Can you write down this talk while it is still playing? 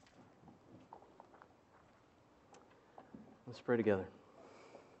Let's pray together.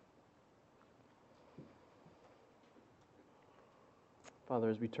 Father,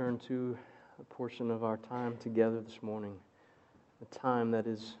 as we turn to a portion of our time together this morning, a time that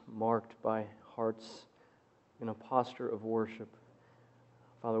is marked by hearts in a posture of worship.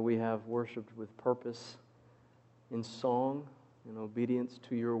 Father, we have worshiped with purpose in song, in obedience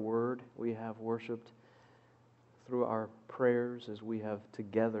to your word. We have worshiped through our prayers as we have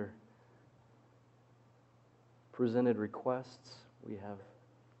together presented requests. We have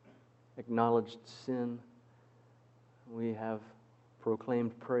acknowledged sin. We have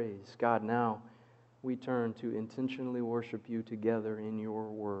proclaimed praise. God, now we turn to intentionally worship you together in your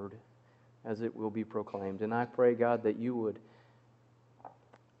word as it will be proclaimed. And I pray, God, that you would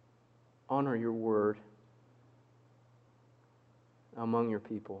honor your word among your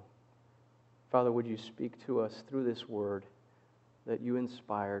people. Father, would you speak to us through this word that you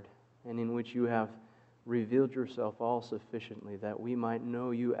inspired and in which you have revealed yourself all sufficiently that we might know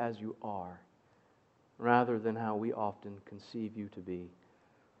you as you are, rather than how we often conceive you to be.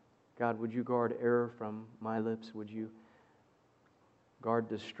 God, would you guard error from my lips? Would you guard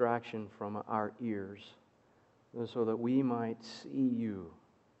distraction from our ears, so that we might see you,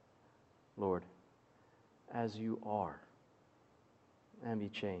 Lord, as you are, and be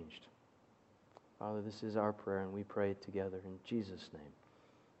changed. Father, this is our prayer, and we pray it together in Jesus' name.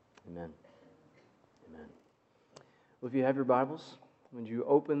 Amen. Amen. Well, if you have your Bibles, would you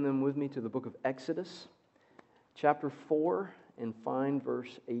open them with me to the book of Exodus, chapter 4, and find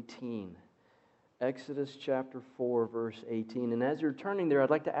verse 18. Exodus chapter 4, verse 18. And as you're turning there, I'd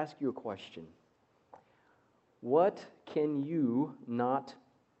like to ask you a question. What can you not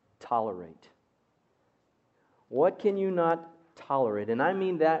tolerate? What can you not tolerate? And I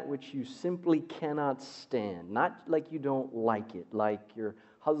mean that which you simply cannot stand. Not like you don't like it, like your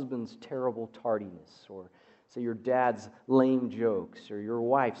husband's terrible tardiness, or say your dad's lame jokes, or your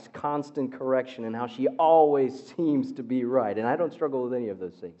wife's constant correction and how she always seems to be right. And I don't struggle with any of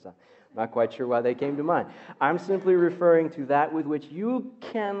those things. I'm not quite sure why they came to mind. I'm simply referring to that with which you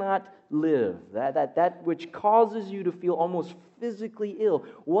cannot live, that which causes you to feel almost physically ill.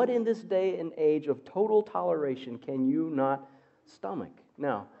 What in this day and age of total toleration can you not stomach?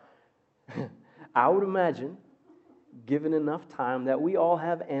 Now, I would imagine, given enough time, that we all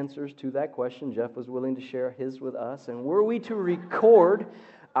have answers to that question. Jeff was willing to share his with us. And were we to record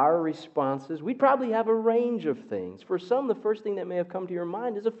our responses, we'd probably have a range of things. For some, the first thing that may have come to your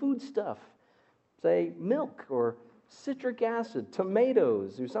mind is a foodstuff. Say, milk or citric acid,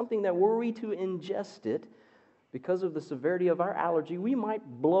 tomatoes, or something that were we to ingest it, because of the severity of our allergy, we might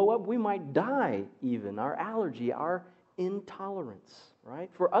blow up, we might die even. Our allergy, our intolerance, right?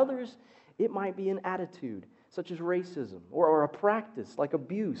 For others, it might be an attitude, such as racism, or a practice like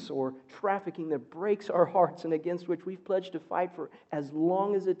abuse or trafficking that breaks our hearts and against which we've pledged to fight for as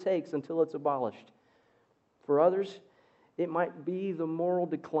long as it takes until it's abolished. For others, it might be the moral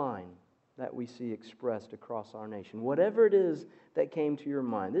decline that we see expressed across our nation. Whatever it is that came to your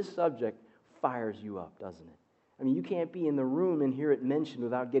mind, this subject fires you up, doesn't it? I mean, you can't be in the room and hear it mentioned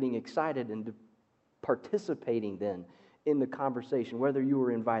without getting excited and participating then in the conversation, whether you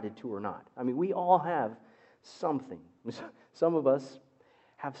were invited to or not. I mean, we all have something. Some of us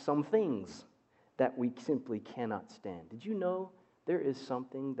have some things that we simply cannot stand. Did you know there is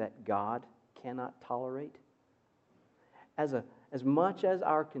something that God cannot tolerate? As much as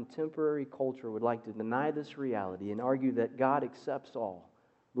our contemporary culture would like to deny this reality and argue that God accepts all,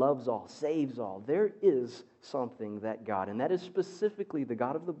 loves all, saves all, there is something that God, and that is specifically the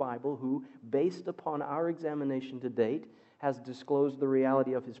God of the Bible, who, based upon our examination to date, has disclosed the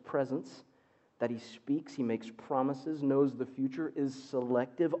reality of His presence, that He speaks, He makes promises, knows the future, is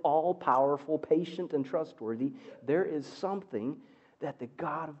selective, all-powerful, patient, and trustworthy. There is something that the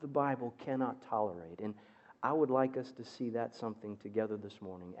God of the Bible cannot tolerate. And I would like us to see that something together this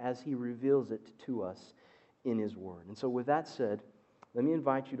morning as He reveals it to us in His Word. And so with that said, let me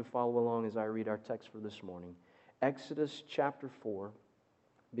invite you to follow along as I read our text for this morning. Exodus chapter 4,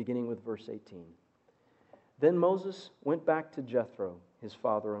 beginning with verse 18. Then Moses went back to Jethro, his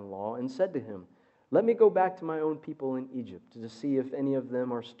father-in-law, and said to him, "Let me go back to my own people in Egypt to see if any of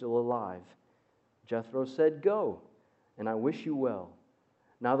them are still alive." Jethro said, "Go, and I wish you well."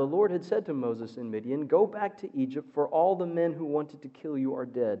 Now the Lord had said to Moses in Midian, "Go back to Egypt, for all the men who wanted to kill you are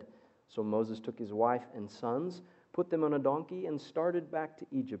dead." So Moses took his wife and sons, put them on a donkey, and started back to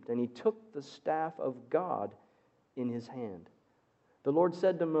Egypt. And he took the staff of God in his hand. The Lord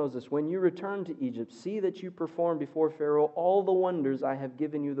said to Moses, "When you return to Egypt, see that you perform before Pharaoh all the wonders I have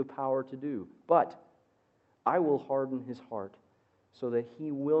given you the power to do. But I will harden his heart, so that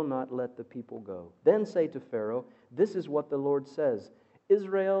he will not let the people go. Then say to Pharaoh, this is what the Lord says,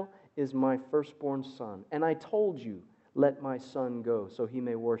 Israel is my firstborn son, and I told you, let my son go, so he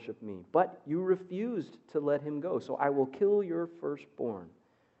may worship me. But you refused to let him go, so I will kill your firstborn.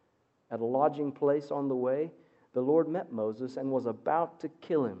 At a lodging place on the way, the Lord met Moses and was about to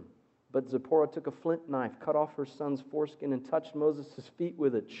kill him. But Zipporah took a flint knife, cut off her son's foreskin, and touched Moses' feet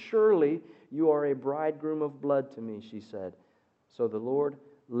with it. Surely you are a bridegroom of blood to me, she said. So the Lord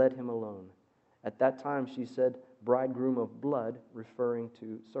let him alone. At that time she said, bridegroom of blood, referring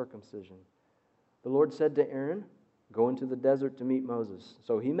to circumcision. The Lord said to Aaron, go into the desert to meet Moses.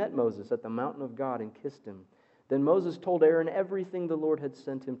 So he met Moses at the mountain of God and kissed him. Then Moses told Aaron everything the Lord had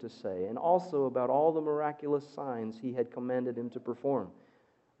sent him to say, and also about all the miraculous signs he had commanded him to perform.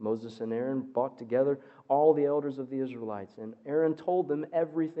 Moses and Aaron brought together all the elders of the Israelites, and Aaron told them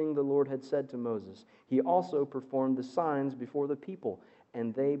everything the Lord had said to Moses. He also performed the signs before the people,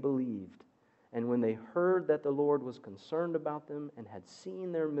 and they believed. And when they heard that the Lord was concerned about them and had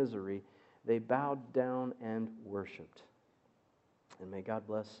seen their misery, they bowed down and worshipped. And may God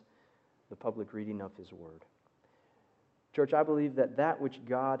bless the public reading of His Word. Church, I believe that which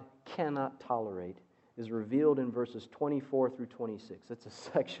God cannot tolerate is revealed in verses 24 through 26. It's a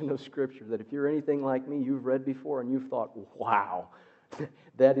section of Scripture that if you're anything like me, you've read before and you've thought, wow,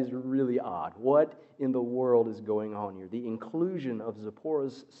 that is really odd. What in the world is going on here? The inclusion of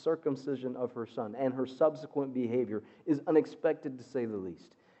Zipporah's circumcision of her son and her subsequent behavior is unexpected, to say the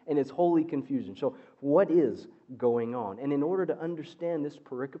least. And it's wholly confusing. So what is going on? And in order to understand this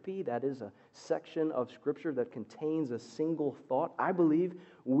pericope, that is a section of Scripture that contains a single thought, I believe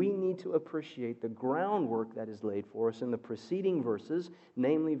we need to appreciate the groundwork that is laid for us in the preceding verses,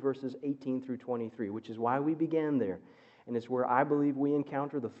 namely verses 18 through 23, which is why we began there. And it's where I believe we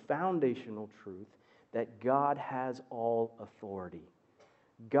encounter the foundational truth that God has all authority.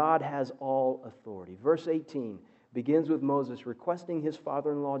 God has all authority. Verse 18 begins with Moses requesting his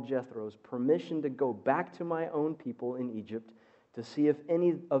father-in-law Jethro's permission to go back to my own people in Egypt to see if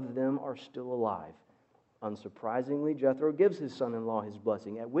any of them are still alive. Unsurprisingly, Jethro gives his son-in-law his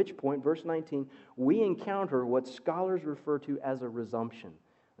blessing, at which point, verse 19, we encounter what scholars refer to as a resumption.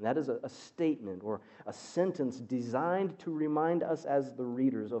 And that is a statement or a sentence designed to remind us as the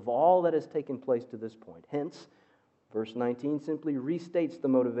readers of all that has taken place to this point. Hence, verse 19 simply restates the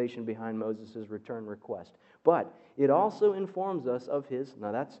motivation behind Moses' return request. But it also informs us of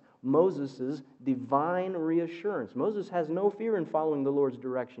that's Moses' divine reassurance. Moses has no fear in following the Lord's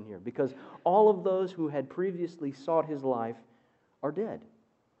direction here because all of those who had previously sought his life are dead.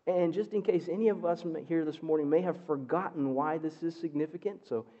 And just in case any of us here this morning may have forgotten why this is significant,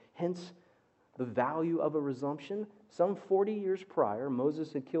 so hence the value of a resumption, some 40 years prior,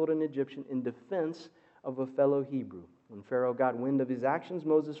 Moses had killed an Egyptian in defense of a fellow Hebrew. When Pharaoh got wind of his actions,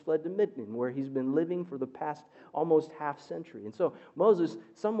 Moses fled to Midian, where he's been living for the past almost half century. And so Moses,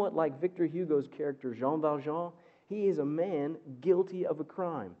 somewhat like Victor Hugo's character Jean Valjean, he is a man guilty of a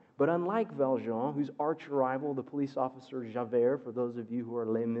crime. But unlike Valjean, whose arch rival, the police officer Javert, for those of you who are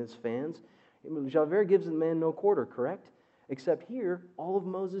Les Mis fans, Javert gives the man no quarter, correct? Except here, all of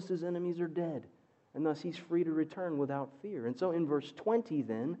Moses' enemies are dead, and thus he's free to return without fear. And so in verse 20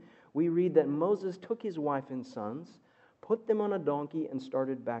 then, we read that Moses took his wife and sons, put them on a donkey, and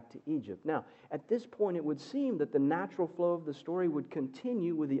started back to Egypt. Now, at this point, it would seem that the natural flow of the story would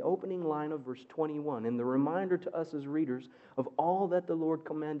continue with the opening line of verse 21 and the reminder to us as readers of all that the Lord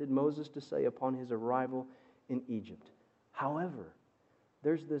commanded Moses to say upon his arrival in Egypt. However,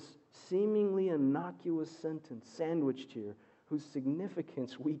 there's this seemingly innocuous sentence sandwiched here whose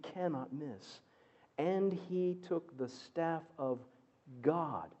significance we cannot miss. And he took the staff of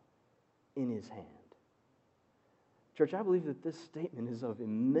God in his hand. Church, I believe that this statement is of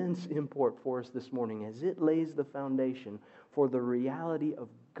immense import for us this morning as it lays the foundation for the reality of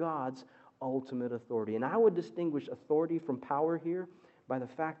God's ultimate authority. And I would distinguish authority from power here by the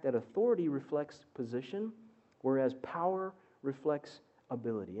fact that authority reflects position, whereas power reflects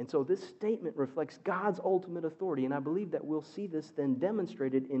ability. And so this statement reflects God's ultimate authority, and I believe that we'll see this then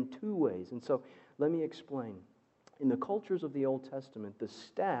demonstrated in two ways. And so let me explain. In the cultures of the Old Testament, the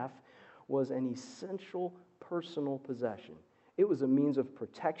staff was an essential personal possession. It was a means of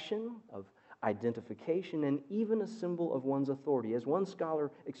protection, of identification, and even a symbol of one's authority. As one scholar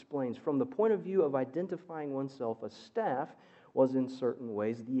explains, from the point of view of identifying oneself, a staff was in certain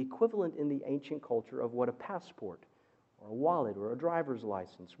ways the equivalent in the ancient culture of what a passport or a wallet or a driver's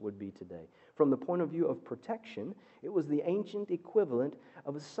license would be today. From the point of view of protection, it was the ancient equivalent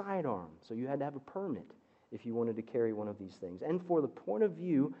of a sidearm. So you had to have a permit if you wanted to carry one of these things. And for the point of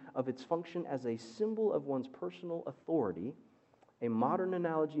view of its function as a symbol of one's personal authority, A modern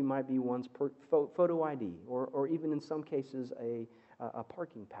analogy might be one's photo ID, or even in some cases a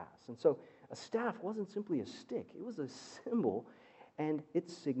parking pass. And so a staff wasn't simply a stick, it was a symbol, and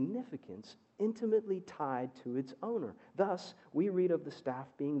its significance intimately tied to its owner. Thus, we read of the staff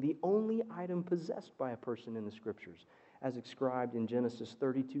being the only item possessed by a person in the Scriptures, as described in Genesis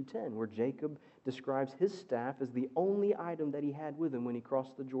 32:10, where Jacob describes his staff as the only item that he had with him when he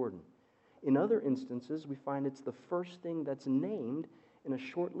crossed the Jordan. In other instances, we find it's the first thing that's named in a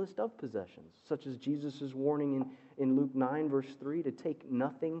short list of possessions, such as Jesus' warning in Luke 9, verse 3, to take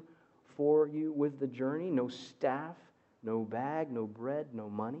nothing for you with the journey, no staff, no bag, no bread, no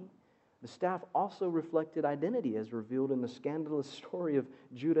money. The staff also reflected identity as revealed in the scandalous story of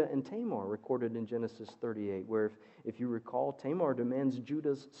Judah and Tamar recorded in Genesis 38, where, if you recall, Tamar demands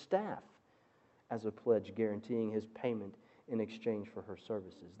Judah's staff as a pledge guaranteeing his payment in exchange for her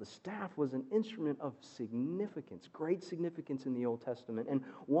services. The staff was an instrument of significance, great significance in the Old Testament, and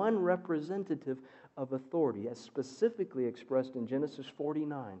one representative of authority, as specifically expressed in Genesis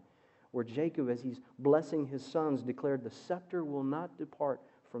 49, where Jacob, as he's blessing his sons, declared, "The scepter will not depart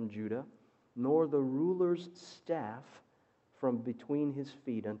from Judah, nor the ruler's staff from between his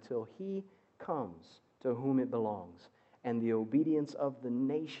feet until he comes to whom it belongs, and the obedience of the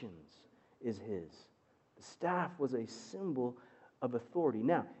nations is his." The staff was a symbol of authority.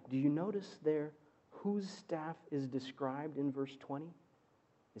 Now, do you notice there whose staff is described in verse 20?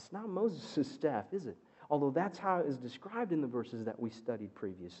 It's not Moses' staff, is it? Although that's how it is described in the verses that we studied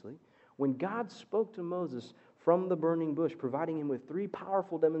previously. When God spoke to Moses from the burning bush, providing him with 3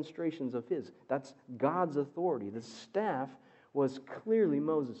 powerful demonstrations of his, that's God's authority. The staff was clearly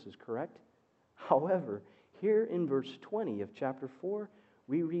Moses', correct? However, here in verse 20 of chapter 4,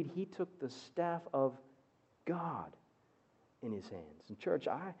 we read he took the staff of God in his hands. And church,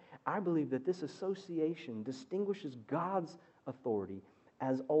 I believe that this association distinguishes God's authority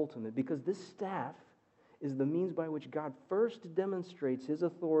as ultimate, because this staff is the means by which God first demonstrates his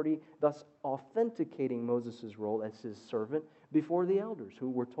authority, thus authenticating Moses' role as his servant before the elders, who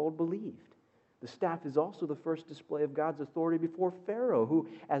we're told believed. The staff is also the first display of God's authority before Pharaoh, who,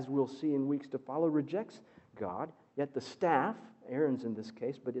 as we'll see in weeks to follow, rejects God. Yet the staff, Aaron's in this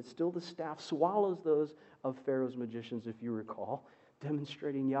case, but it's still the staff, swallows those of Pharaoh's magicians, if you recall,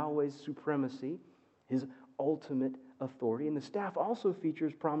 demonstrating Yahweh's supremacy, his ultimate authority. And the staff also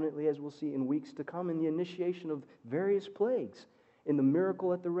features prominently, as we'll see in weeks to come, in the initiation of various plagues, in the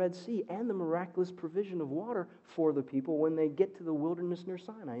miracle at the Red Sea, and the miraculous provision of water for the people when they get to the wilderness near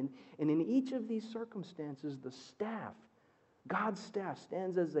Sinai. And in each of these circumstances, the staff, God's staff,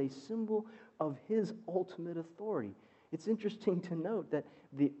 stands as a symbol of his ultimate authority. It's interesting to note that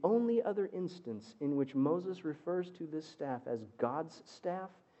the only other instance in which Moses refers to this staff as God's staff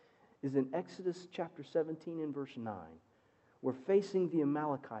is in Exodus chapter 17 and verse 9. We're facing the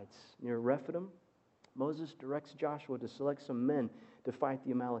Amalekites near Rephidim. Moses directs Joshua to select some men to fight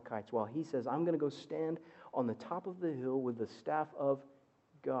the Amalekites, while he says, "I'm going to go stand on the top of the hill with the staff of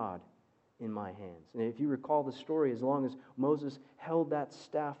God in my hands." And if you recall the story, as long as Moses held that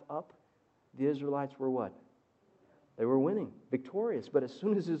staff up, the Israelites were what? They were winning, victorious. But as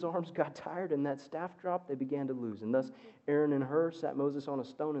soon as his arms got tired and that staff dropped, they began to lose. And thus Aaron and Hur sat Moses on a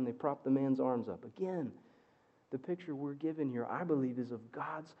stone and they propped the man's arms up. Again, the picture we're given here, I believe, is of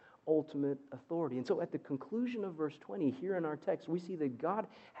God's ultimate authority. And so at the conclusion of verse 20, here in our text, we see that God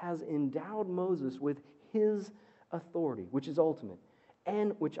has endowed Moses with his authority, which is ultimate,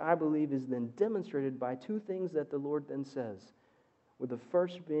 and which I believe is then demonstrated by 2 things that the Lord then says, with the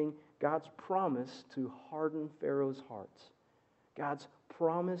first being God's promise to harden Pharaoh's heart. God's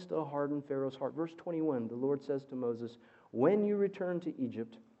promise to harden Pharaoh's heart. Verse 21, the Lord says to Moses, "When you return to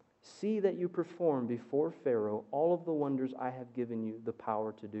Egypt, see that you perform before Pharaoh all of the wonders I have given you the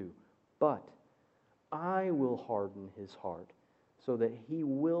power to do. But I will harden his heart so that he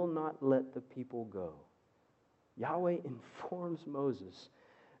will not let the people go." Yahweh informs Moses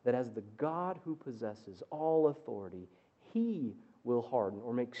that as the God who possesses all authority, he will harden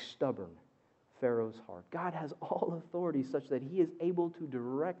or make stubborn Pharaoh's heart. God has all authority such that he is able to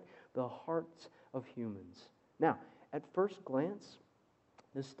direct the hearts of humans. Now, at first glance,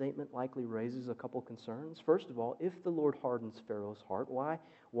 this statement likely raises a couple concerns. First of all, if the Lord hardens Pharaoh's heart,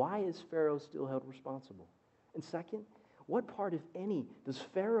 why is Pharaoh still held responsible? And second, what part, if any, does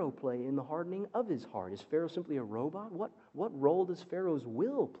Pharaoh play in the hardening of his heart? Is Pharaoh simply a robot? What role does Pharaoh's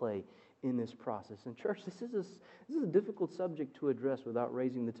will play in this process? And church, this is a difficult subject to address without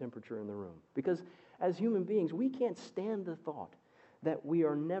raising the temperature in the room. Because as human beings, we can't stand the thought that we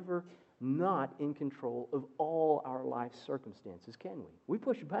are never not in control of all our life circumstances, can we? We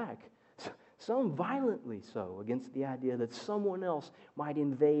push back. Some violently so, against the idea that someone else might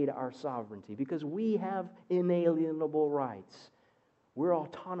invade our sovereignty because we have inalienable rights. We're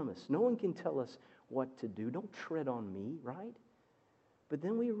autonomous. No one can tell us what to do. Don't tread on me, right? But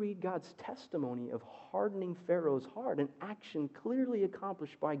then we read God's testimony of hardening Pharaoh's heart, an action clearly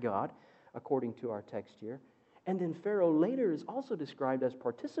accomplished by God, according to our text here. And then Pharaoh later is also described as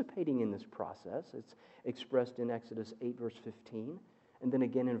participating in this process. It's expressed in Exodus 8, verse 15, and then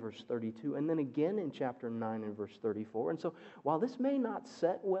again in verse 32, and then again in chapter 9 and verse 34. And so while this may not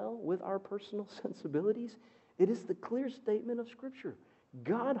set well with our personal sensibilities, it is the clear statement of Scripture.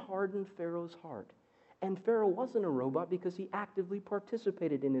 God hardened Pharaoh's heart. And Pharaoh wasn't a robot because he actively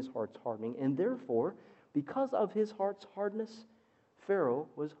participated in his heart's hardening. And therefore, because of his heart's hardness, Pharaoh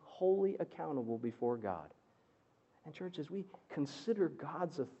was wholly accountable before God. And church, as we consider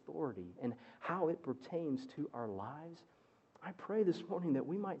God's authority and how it pertains to our lives, I pray this morning that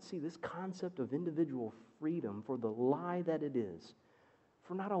we might see this concept of individual freedom for the lie that it is.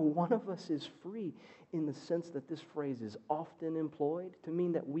 For not a one of us is free in the sense that this phrase is often employed to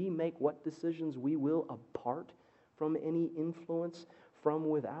mean that we make what decisions we will apart from any influence from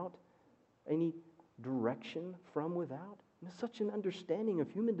without, any direction from without. And such an understanding of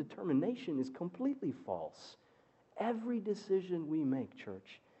human determination is completely false. Every decision we make,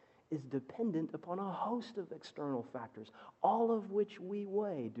 church, is dependent upon a host of external factors, all of which we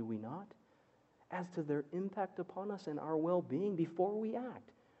weigh, do we not, as to their impact upon us and our well-being before we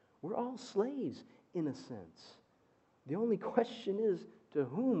act. We're all slaves, in a sense. The only question is, to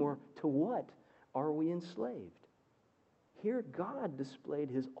whom or to what are we enslaved? Here, God displayed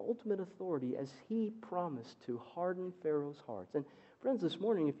his ultimate authority as he promised to harden Pharaoh's hearts. And friends, this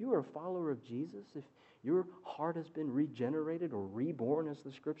morning, if you are a follower of Jesus, if your heart has been regenerated or reborn, as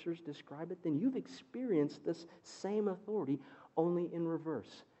the Scriptures describe it, then you've experienced this same authority, only in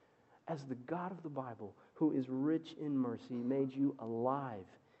reverse. As the God of the Bible, who is rich in mercy, made you alive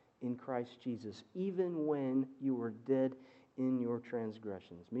in Christ Jesus, even when you were dead in your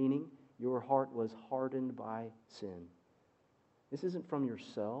transgressions, meaning your heart was hardened by sin. This isn't from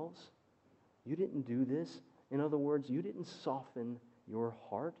yourselves. You didn't do this. In other words, you didn't soften your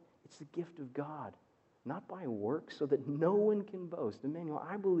heart. It's the gift of God, not by works, so that no one can boast. Emmanuel,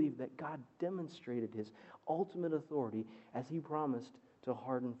 I believe that God demonstrated his ultimate authority as he promised to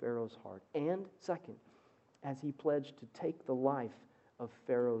harden Pharaoh's heart. And second, as he pledged to take the life of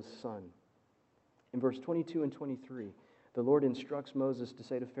Pharaoh's son. In verse 22 and 23, the Lord instructs Moses to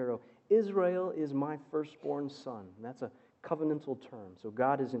say to Pharaoh, Israel is my firstborn son. And that's a covenantal term. So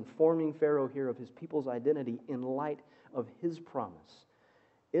God is informing Pharaoh here of his people's identity in light of his promise.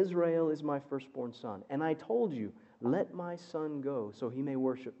 Israel is my firstborn son. And I told you, let my son go so he may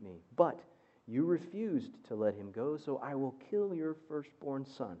worship me. But you refused to let him go, so I will kill your firstborn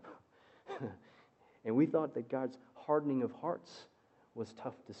son. And we thought that God's hardening of hearts was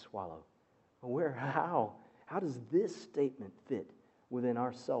tough to swallow. How does this statement fit within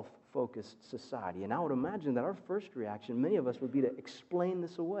our self-focused society? And I would imagine that our first reaction, many of us, would be to explain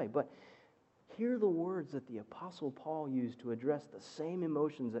this away. But hear the words that the Apostle Paul used to address the same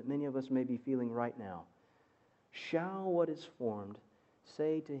emotions that many of us may be feeling right now. Shall what is formed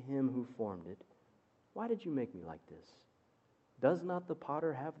say to him who formed it, why did you make me like this? Does not the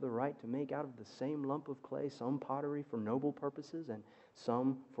potter have the right to make out of the same lump of clay some pottery for noble purposes and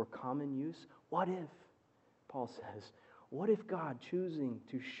some for common use? What if, Paul says, what if God, choosing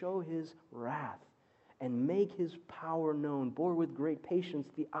to show his wrath and make his power known, bore with great patience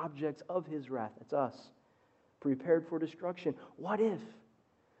the objects of his wrath, that's us, prepared for destruction? What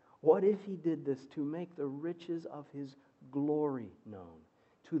if he did this to make the riches of his glory known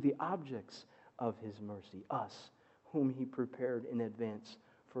to the objects of his mercy, us, whom he prepared in advance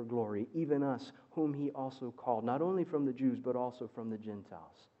for glory, even us, whom he also called, not only from the Jews, but also from the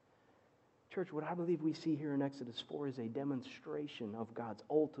Gentiles. Church, what I believe we see here in Exodus 4 is a demonstration of God's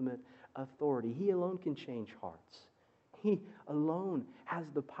ultimate authority. He alone can change hearts. He alone has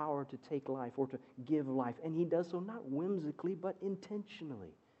the power to take life or to give life, and he does so not whimsically, but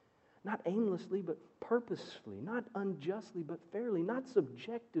intentionally. Not aimlessly, but purposefully. Not unjustly, but fairly. Not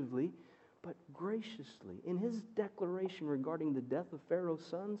subjectively, but graciously. In his declaration regarding the death of Pharaoh's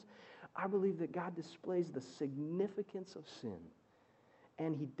sons, I believe that God displays the significance of sin.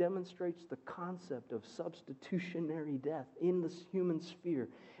 And he demonstrates the concept of substitutionary death in this human sphere.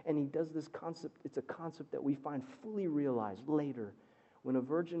 And he does this concept, it's a concept that we find fully realized later when a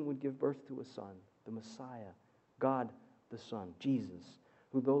virgin would give birth to a son, the Messiah, God the Son, Jesus,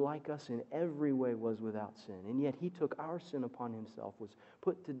 who though like us in every way was without sin, and yet he took our sin upon himself, was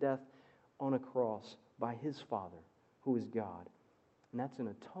put to death on a cross by his Father, who is God. And that's an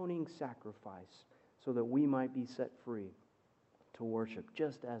atoning sacrifice so that we might be set free to worship,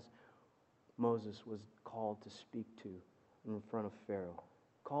 just as Moses was called to speak to in front of Pharaoh.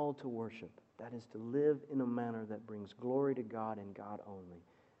 Called to worship. That is to live in a manner that brings glory to God and God only.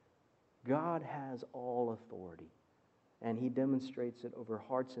 God has all authority, and He demonstrates it over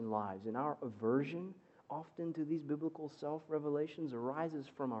hearts and lives. And our aversion often to these biblical self-revelations arises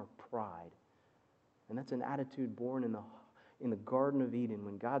from our pride. And that's an attitude born in the Garden of Eden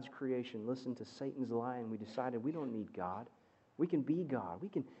when God's creation listened to Satan's lie and we decided we don't need God. We can be God. We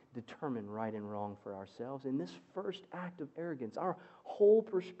can determine right and wrong for ourselves. In this first act of arrogance, our whole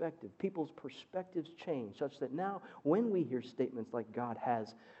perspective, people's perspectives change such that now when we hear statements like God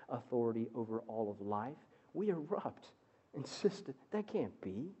has authority over all of life, we erupt, insist that can't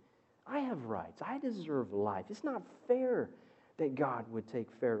be. I have rights. I deserve life. It's not fair that God would take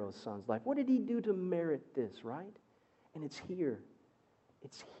Pharaoh's son's life. What did he do to merit this, right? And it's here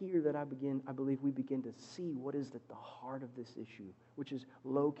that I believe we begin to see what is at the heart of this issue, which is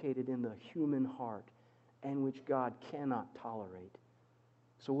located in the human heart and which God cannot tolerate.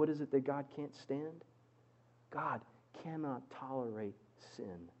 So what is it that God can't stand? God cannot tolerate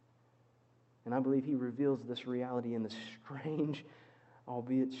sin. And I believe He reveals this reality in the strange,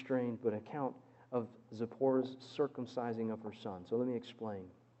 albeit strange, but account of Zipporah's circumcising of her son. So let me explain.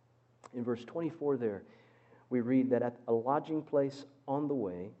 In verse 24 there, we read that at a lodging place on the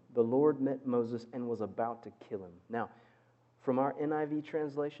way, the Lord met Moses and was about to kill him. Now, from our NIV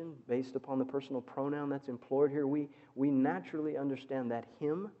translation, based upon the personal pronoun that's employed here, we naturally understand that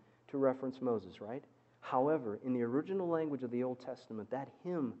him to reference Moses, right? However, in the original language of the Old Testament, that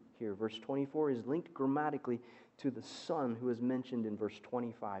him here, verse 24, is linked grammatically to the son who is mentioned in verse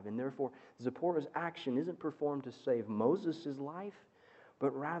 25. And therefore, Zipporah's action isn't performed to save Moses' life,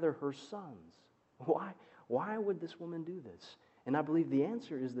 but rather her son's. Why? Why would this woman do this? And I believe the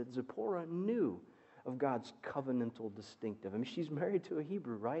answer is that Zipporah knew of God's covenantal distinctive. I mean, she's married to a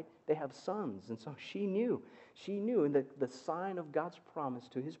Hebrew, right? They have sons, and so she knew. She knew that the sign of God's promise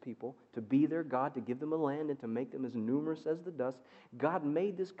to His people, to be their God, to give them a land, and to make them as numerous as the dust, God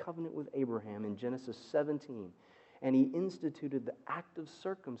made this covenant with Abraham in Genesis 17, and He instituted the act of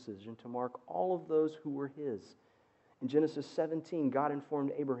circumcision to mark all of those who were His. In Genesis 17, God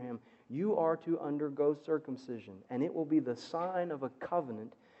informed Abraham, "You are to undergo circumcision, and it will be the sign of a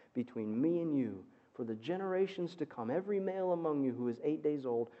covenant between me and you. For the generations to come, every male among you who is 8 days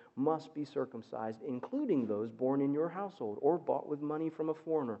old must be circumcised, including those born in your household or bought with money from a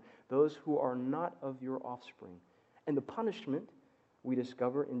foreigner, those who are not of your offspring." And the punishment, we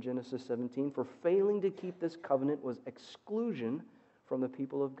discover in Genesis 17, for failing to keep this covenant was exclusion from the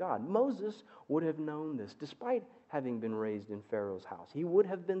people of God. Moses would have known this, despite having been raised in Pharaoh's house. He would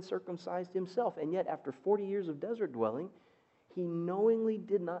have been circumcised himself, and yet after 40 years of desert dwelling, he knowingly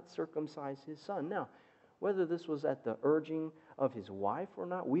did not circumcise his son. Now, whether this was at the urging of his wife or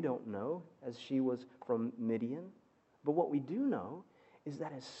not, we don't know, as she was from Midian. But what we do know is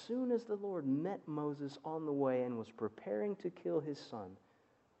that as soon as the Lord met Moses on the way and was preparing to kill his son,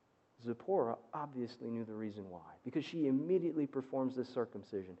 Zipporah obviously knew the reason why, because she immediately performs this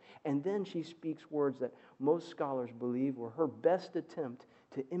circumcision. And then she speaks words that most scholars believe were her best attempt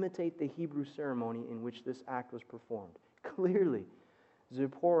to imitate the Hebrew ceremony in which this act was performed. Clearly,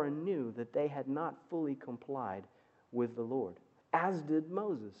 Zipporah knew that they had not fully complied with the Lord, as did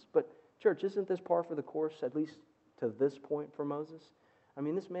Moses. But, church, isn't this par for the course, at least to this point for Moses? I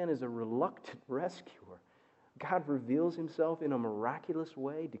mean, this man is a reluctant rescuer. God reveals Himself in a miraculous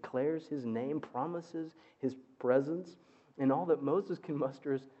way, declares His name, promises His presence, and all that Moses can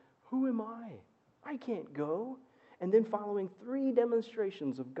muster is, "Who am I? I can't go." And then following 3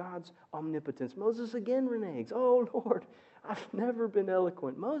 demonstrations of God's omnipotence, Moses again reneges. "Oh, Lord, I've never been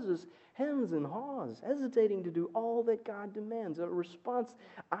eloquent." Moses hems and haws, hesitating to do all that God demands. A response,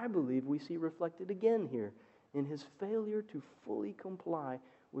 I believe, we see reflected again here in his failure to fully comply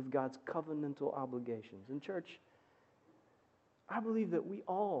with God's covenantal obligations. And church, I believe that we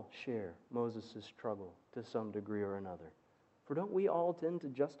all share Moses' struggle to some degree or another. For don't we all tend to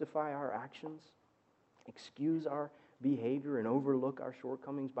justify our actions, excuse our behavior, and overlook our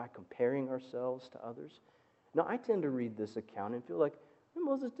shortcomings by comparing ourselves to others? Now, I tend to read this account and feel like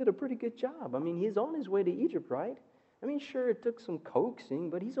Moses did a pretty good job. I mean, he's on his way to Egypt, right? I mean, sure, it took some coaxing,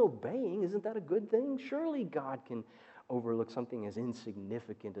 but he's obeying. Isn't that a good thing? Surely God can overlook something as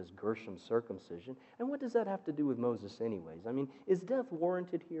insignificant as Gershom's circumcision. And what does that have to do with Moses anyways? I mean, is death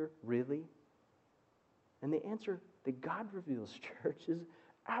warranted here, really? And the answer that God reveals, church, is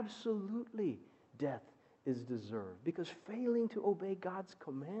absolutely death is deserved. Because failing to obey God's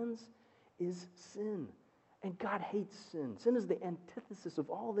commands is sin. And God hates sin. Sin is the antithesis of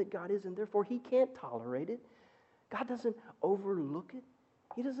all that God is, and therefore He can't tolerate it. God doesn't overlook it.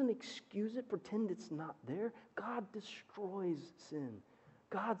 He doesn't excuse it, pretend it's not there. God destroys sin.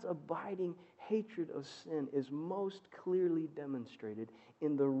 God's abiding hatred of sin is most clearly demonstrated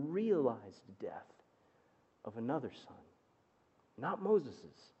in the realized death of another son. Not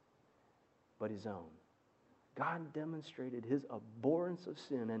Moses's, but His own. God demonstrated His abhorrence of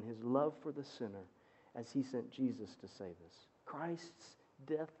sin and His love for the sinner as He sent Jesus to save us. Christ's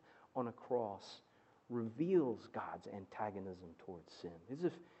death on a cross reveals God's antagonism towards sin. As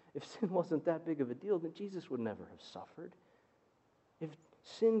if sin wasn't that big of a deal, then Jesus would never have suffered. If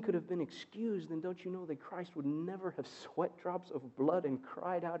sin could have been excused, then don't you know that Christ would never have sweat drops of blood and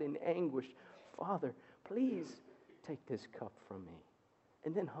cried out in anguish, Father, please take this cup from me,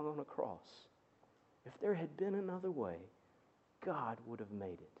 and then hung on a cross. If there had been another way, God would have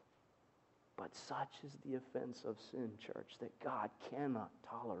made it. But such is the offense of sin, church, that God cannot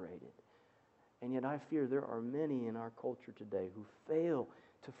tolerate it. And yet I fear there are many in our culture today who fail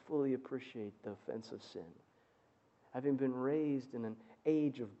to fully appreciate the offense of sin. Having been raised in an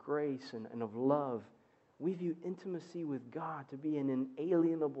age of grace and of love, we view intimacy with God to be an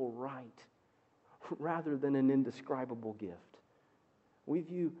inalienable right rather than an indescribable gift. We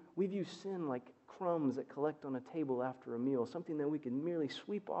view sin like crumbs that collect on a table after a meal, something that we can merely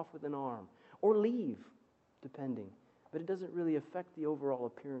sweep off with an arm or leave, depending. But it doesn't really affect the overall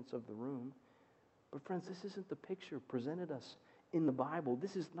appearance of the room. But friends, this isn't the picture presented us in the Bible.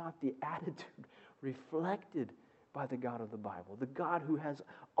 This is not the attitude reflected by the God of the Bible. The God who has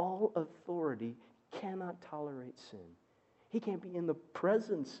all authority cannot tolerate sin. He can't be in the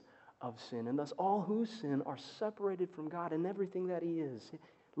presence of sin, and thus all who sin are separated from God and everything that He is.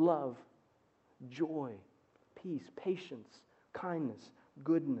 Love, joy, peace, patience, kindness,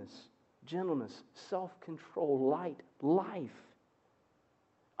 goodness, gentleness, self-control, light, life.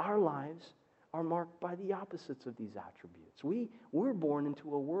 Our lives are marked by the opposites of these attributes. We're born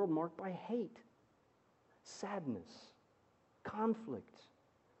into a world marked by hate, sadness, conflict,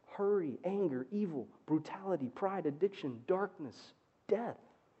 hurry, anger, evil, brutality, pride, addiction, darkness, death.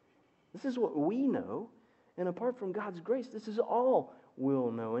 This is what we know, and apart from God's grace, this is all we'll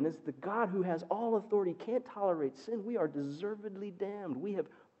know. And as the God who has all authority can't tolerate sin, we are deservedly damned. We have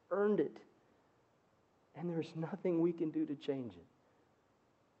earned it, and there's nothing we can do to change it.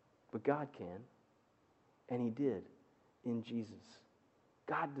 But God can, and He did in Jesus.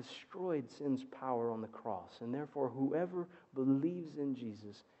 God destroyed sin's power on the cross, and therefore whoever believes in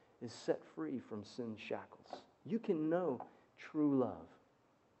Jesus is set free from sin's shackles. You can know true love.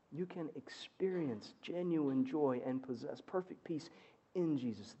 You can experience genuine joy and possess perfect peace in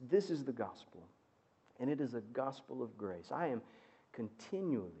Jesus. This is the gospel, and it is a gospel of grace. I am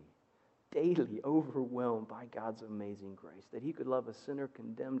continually, daily overwhelmed by God's amazing grace, that He could love a sinner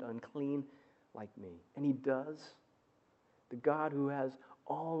condemned, unclean like me. And He does. The God who has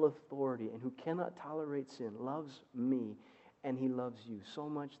all authority and who cannot tolerate sin loves me, and He loves you so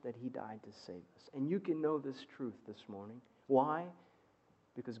much that He died to save us. And you can know this truth this morning. Why?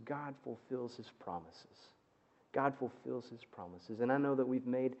 Because God fulfills His promises. God fulfills His promises. And I know that we've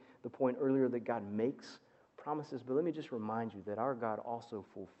made the point earlier that God makes promises, but let me just remind you that our God also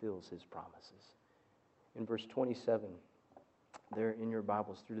fulfills His promises. In verse 27, there in your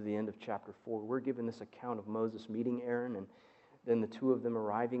Bibles through to the end of chapter 4, we're given this account of Moses meeting Aaron, and then the two of them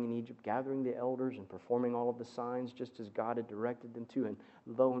arriving in Egypt, gathering the elders and performing all of the signs just as God had directed them to. And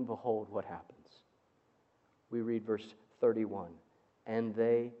lo and behold, what happens? We read verse 31. And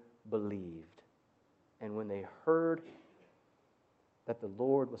they believed. And when they heard that the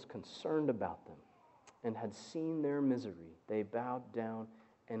Lord was concerned about them and had seen their misery, they bowed down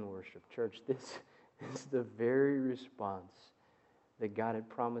and worshiped. Church, this is the very response that God had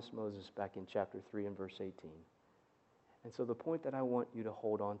promised Moses back in chapter 3 and verse 18. And so the point that I want you to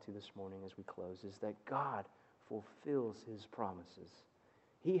hold on to this morning as we close is that God fulfills His promises.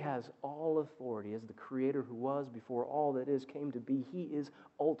 He has all authority as the Creator who was before all that is came to be. He is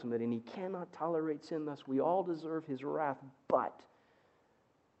ultimate, and He cannot tolerate sin. Thus, we all deserve His wrath. But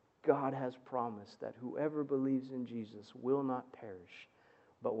God has promised that whoever believes in Jesus will not perish,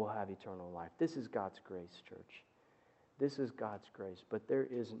 but will have eternal life. This is God's grace, church. This is God's grace. But there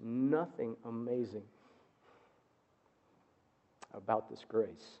is nothing amazing about this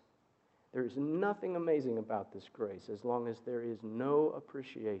grace. There is nothing amazing about this grace as long as there is no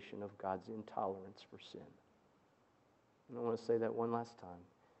appreciation of God's intolerance for sin. And I want to say that one last time.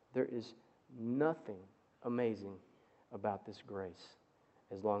 There is nothing amazing about this grace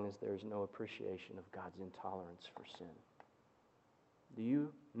as long as there is no appreciation of God's intolerance for sin. Do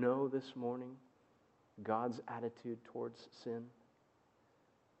you know this morning God's attitude towards sin?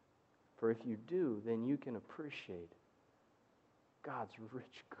 For if you do, then you can appreciate God's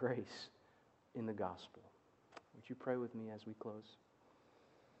rich grace in the gospel. Would you pray with me as we close?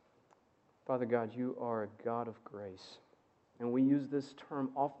 Father God, you are a God of grace. And we use this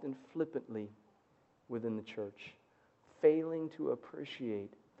term often flippantly within the church, failing to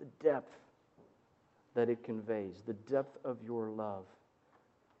appreciate the depth that it conveys, the depth of your love,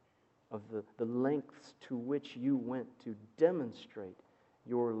 of the lengths to which you went to demonstrate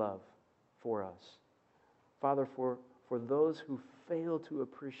your love for us. Father, for those who fail to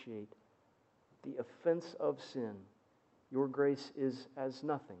appreciate the offense of sin, your grace is as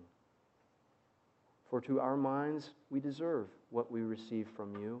nothing. For to our minds, we deserve what we receive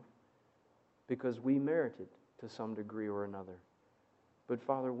from you because we merit it to some degree or another. But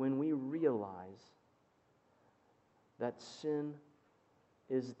Father, when we realize that sin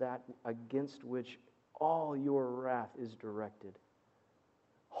is that against which all your wrath is directed,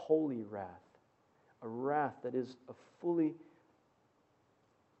 holy wrath, a wrath that fully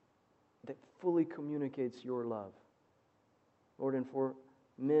communicates your love. Lord, and for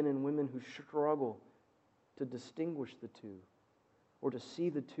men and women who struggle to distinguish the two or to see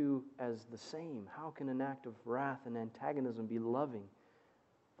the two as the same, how can an act of wrath and antagonism be loving?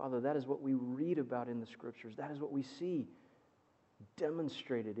 Father, that is what we read about in the Scriptures. That is what we see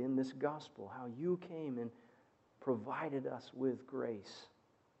demonstrated in this gospel, how you came and provided us with grace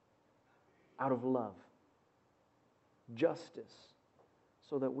out of love, justice,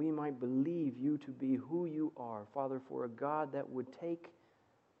 so that we might believe you to be who you are. Father, for a God that would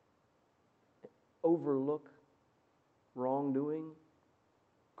overlook wrongdoing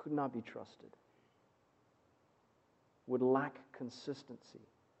could not be trusted, would lack consistency,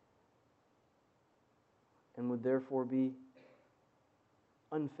 and would therefore be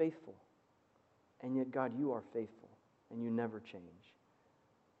unfaithful. And yet, God, you are faithful, and you never change.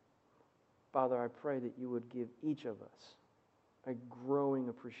 Father, I pray that you would give each of us a growing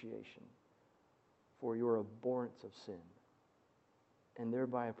appreciation for your abhorrence of sin, and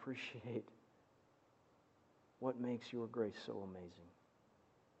thereby appreciate what makes your grace so amazing.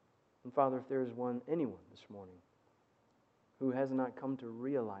 And Father, if there is anyone this morning who has not come to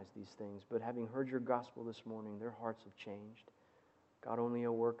realize these things, but having heard your gospel this morning, their hearts have changed, God, only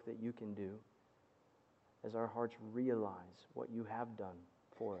a work that you can do as our hearts realize what you have done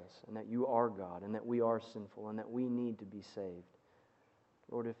for us, and that you are God, and that we are sinful, and that we need to be saved.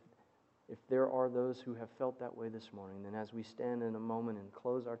 Lord, if there are those who have felt that way this morning, then as we stand in a moment and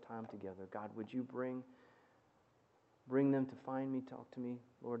close our time together, God, would you bring them to find me, talk to me,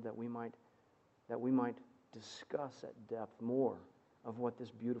 Lord, that we might discuss at depth more of what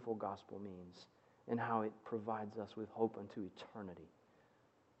this beautiful gospel means and how it provides us with hope unto eternity.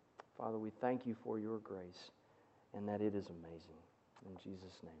 Father, we thank you for your grace and that it is amazing. In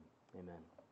Jesus' name, amen.